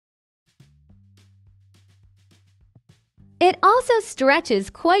It also stretches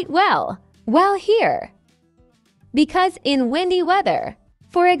quite well here. Because in windy weather,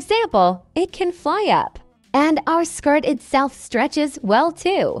 for example, it can fly up. And our skirt itself stretches well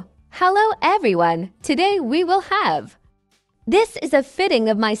too. Hello everyone, today we will have. This is a fitting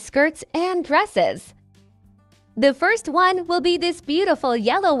of my skirts and dresses. The first one will be this beautiful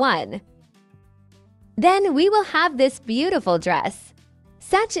yellow one. Then we will have this beautiful dress,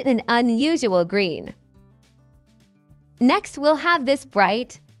 such an unusual green. Next we'll have this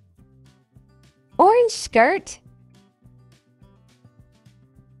bright orange skirt.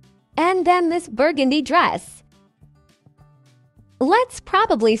 And then this burgundy dress. Let's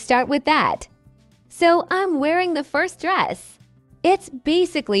probably start with that. So I'm wearing the first dress. It's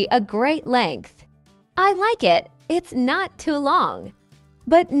basically a great length. I like it. It's not too long,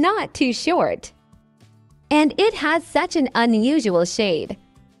 but not too short. And it has such an unusual shade.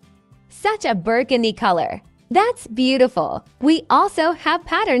 Such a burgundy color. That's beautiful. We also have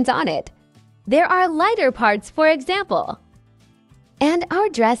patterns on it. There are lighter parts, for example. And our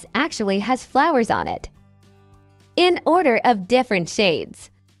dress actually has flowers on it. In order of different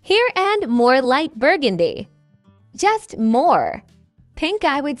shades. Here and more light burgundy. Just more. Pink,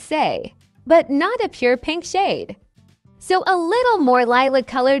 I would say, but not a pure pink shade. So a little more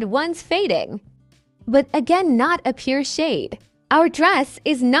lilac-colored one's fading. But again, not a pure shade. Our dress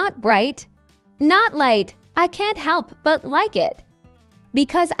is not bright, not light. I can't help but like it.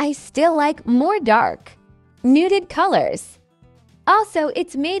 Because I still like more dark, nude colors. Also,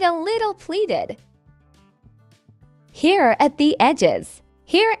 it's made a little pleated. Here at the edges.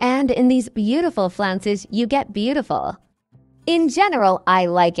 Here and in these beautiful flounces, you get beautiful. In general, I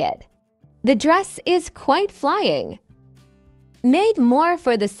like it. The dress is quite flying. Made more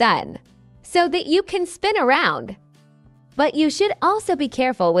for the sun, so that you can spin around. But you should also be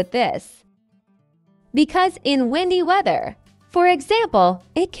careful with this. Because in windy weather, for example,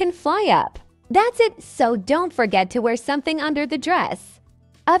 it can fly up. That's it, so don't forget to wear something under the dress.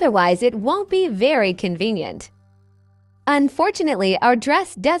 Otherwise, it won't be very convenient. Unfortunately, our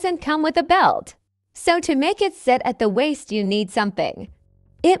dress doesn't come with a belt. So to make it sit at the waist, you need something.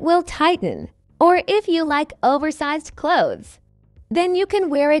 It will tighten. Or if you like oversized clothes, then you can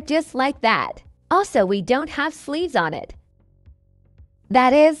wear it just like that. Also, we don't have sleeves on it.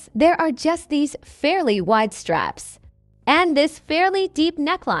 That is, there are just these fairly wide straps and this fairly deep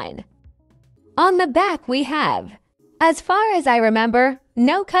neckline. On the back we have, as far as I remember,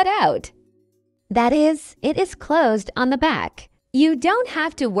 no cutout. That is, it is closed on the back. You don't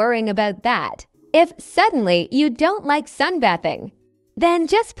have to worry about that. If suddenly you don't like sunbathing, then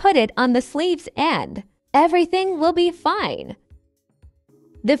just put it on the sleeves and everything will be fine.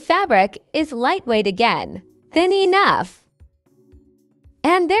 The fabric is lightweight again, thin enough.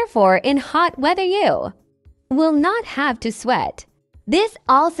 And therefore, in hot weather you will not have to sweat. This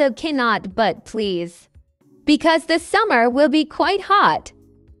also cannot but please, because the summer will be quite hot.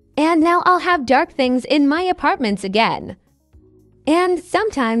 And now I'll have dark things in my apartments again. And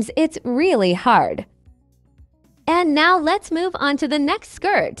sometimes it's really hard. And now let's move on to the next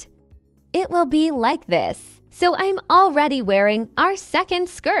skirt. It will be like this. So I'm already wearing our second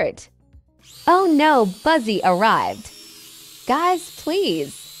skirt. Oh no, Buzzy arrived. Guys,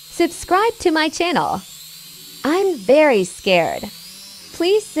 please subscribe to my channel. I'm very scared.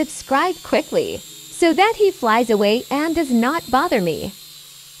 Please subscribe quickly so that he flies away and does not bother me.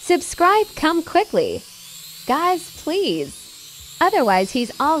 Subscribe, come quickly. Guys, please. Otherwise,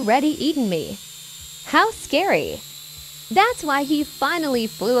 he's already eaten me. How scary. That's why he finally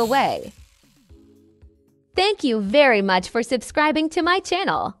flew away. Thank you very much for subscribing to my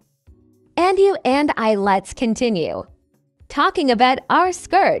channel. And you and I, let's continue talking about our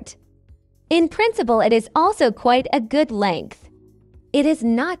skirt. In principle, it is also quite a good length. It is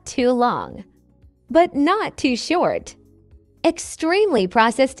not too long, but not too short. Extremely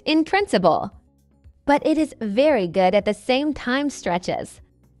processed in principle, but it is very good at the same time stretches.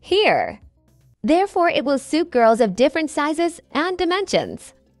 Here. Therefore, it will suit girls of different sizes and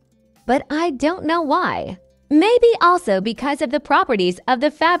dimensions. But I don't know why. Maybe also because of the properties of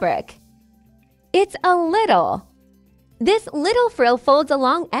the fabric. It's a little. This little frill folds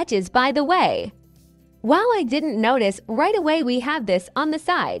along edges, by the way. Wow, I didn't notice right away we have this on the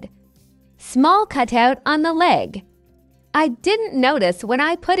side. Small cutout on the leg. I didn't notice when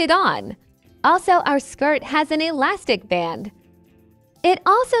I put it on. Also, our skirt has an elastic band. It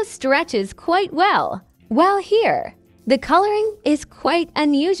also stretches quite well. While here, the coloring is quite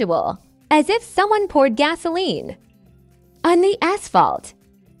unusual, as if someone poured gasoline on the asphalt.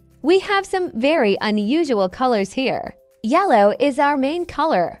 We have some very unusual colors here. Yellow is our main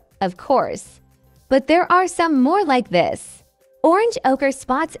color, of course. but there are some more like this. Orange ochre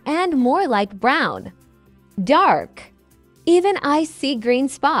spots and more like brown. Dark. Even I see green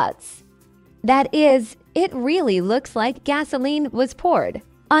spots. That is, it really looks like gasoline was poured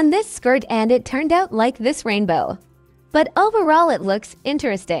on this skirt and it turned out like this rainbow. But overall it looks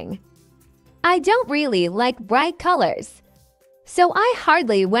interesting. I don't really like bright colors, so I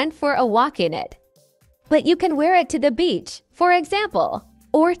hardly went for a walk in it. But you can wear it to the beach, for example,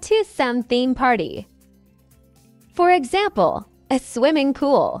 or to some theme party. For example, a swimming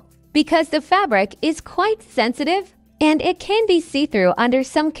pool, because the fabric is quite sensitive and it can be see-through under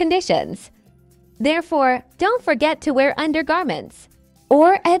some conditions. Therefore, don't forget to wear undergarments,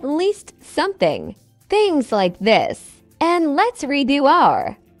 or at least something. Things like this. And let's redo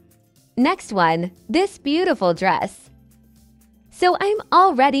our next one, this beautiful dress. So I'm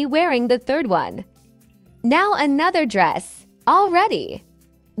already wearing the third one. Now another dress, already.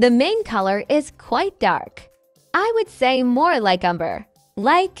 The main color is quite dark. I would say more like umber,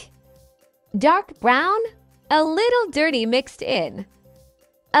 like dark brown, a little dirty mixed in.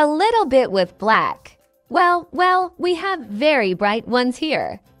 A little bit with black. Well, we have very bright ones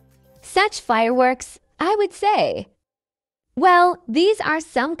here. Such fireworks, I would say. Well, these are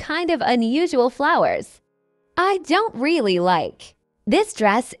some kind of unusual flowers. I don't really like. This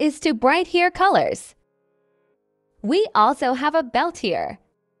dress is too bright here colors. We also have a belt here.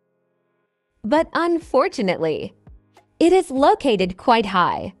 But unfortunately, it is located quite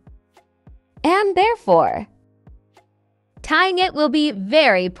high. And therefore, tying it will be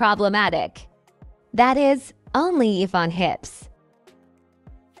very problematic. That is, only if on hips.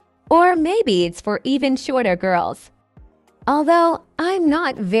 Or maybe it's for even shorter girls. Although I'm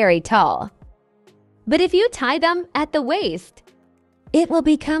not very tall. But if you tie them at the waist, it will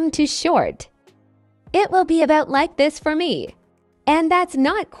become too short. It will be about like this for me, and that's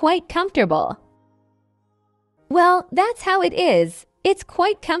not quite comfortable. Well, that's how it is. It's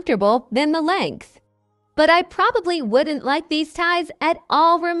quite comfortable than the length. But I probably wouldn't like these ties at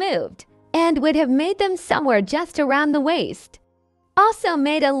all removed, and would have made them somewhere just around the waist. Also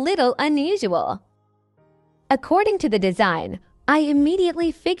made a little unusual. According to the design, I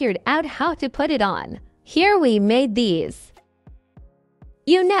immediately figured out how to put it on. Here we made these.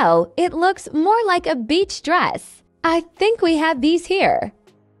 You know, it looks more like a beach dress. I think we have these here.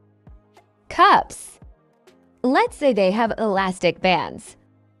 Cups. Let's say they have elastic bands.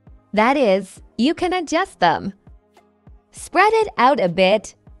 That is, you can adjust them. Spread it out a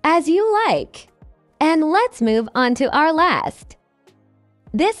bit, as you like. And let's move on to our last.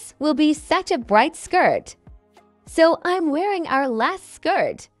 This will be such a bright skirt. So I'm wearing our last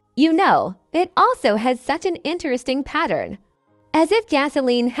skirt. You know, it also has such an interesting pattern. As if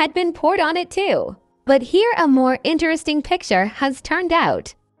gasoline had been poured on it too. But here a more interesting picture has turned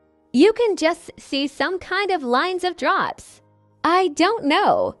out. You can just see some kind of lines of drops. I don't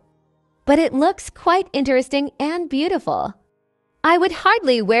know. But it looks quite interesting and beautiful. I would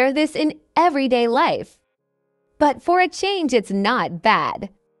hardly wear this in everyday life. But for a change, it's not bad.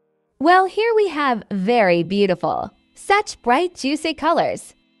 Well, here we have very beautiful. Such bright, juicy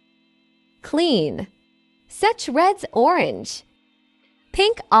colors. Clean. Such reds, orange.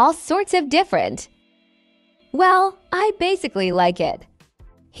 Pink, all sorts of different. Well, I basically like it.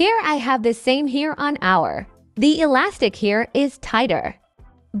 Here I have the same here on our. The elastic here is tighter.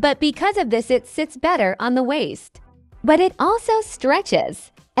 But because of this, it sits better on the waist. But it also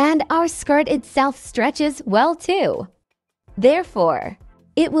stretches. And our skirt itself stretches well too. Therefore,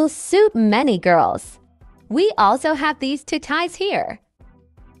 it will suit many girls. We also have these two ties here,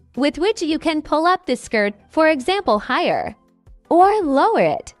 with which you can pull up the skirt, for example, higher, or lower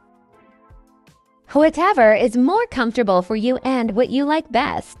it. Whatever is more comfortable for you and what you like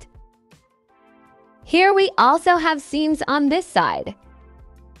best. Here we also have seams on this side.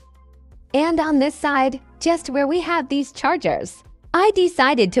 And on this side, just where we have these chargers. I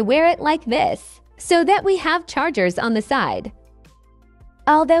decided to wear it like this, so that we have chargers on the side.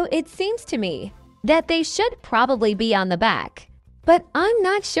 Although it seems to me that they should probably be on the back, but I'm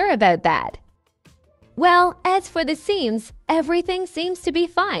not sure about that. Well, as for the seams, everything seems to be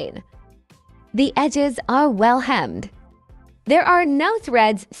fine. The edges are well hemmed. There are no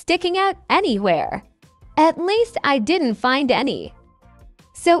threads sticking out anywhere. At least I didn't find any.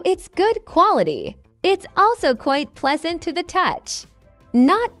 So it's good quality. It's also quite pleasant to the touch.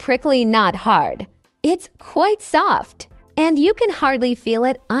 Not prickly, not hard. It's quite soft, and you can hardly feel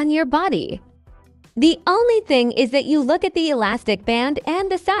it on your body. The only thing is that you look at the elastic band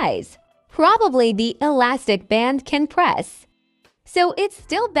and the size. Probably the elastic band can press. So it's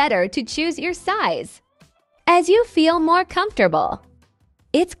still better to choose your size, as you feel more comfortable.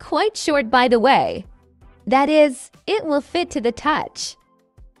 It's quite short, by the way. That is, it will fit to the touch.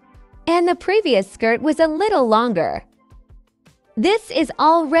 And the previous skirt was a little longer. This is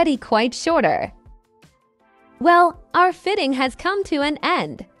already quite shorter. Well, our fitting has come to an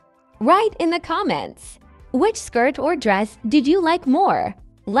end. Write in the comments, which skirt or dress did you like more?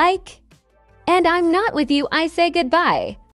 And I'm not with you, I say goodbye.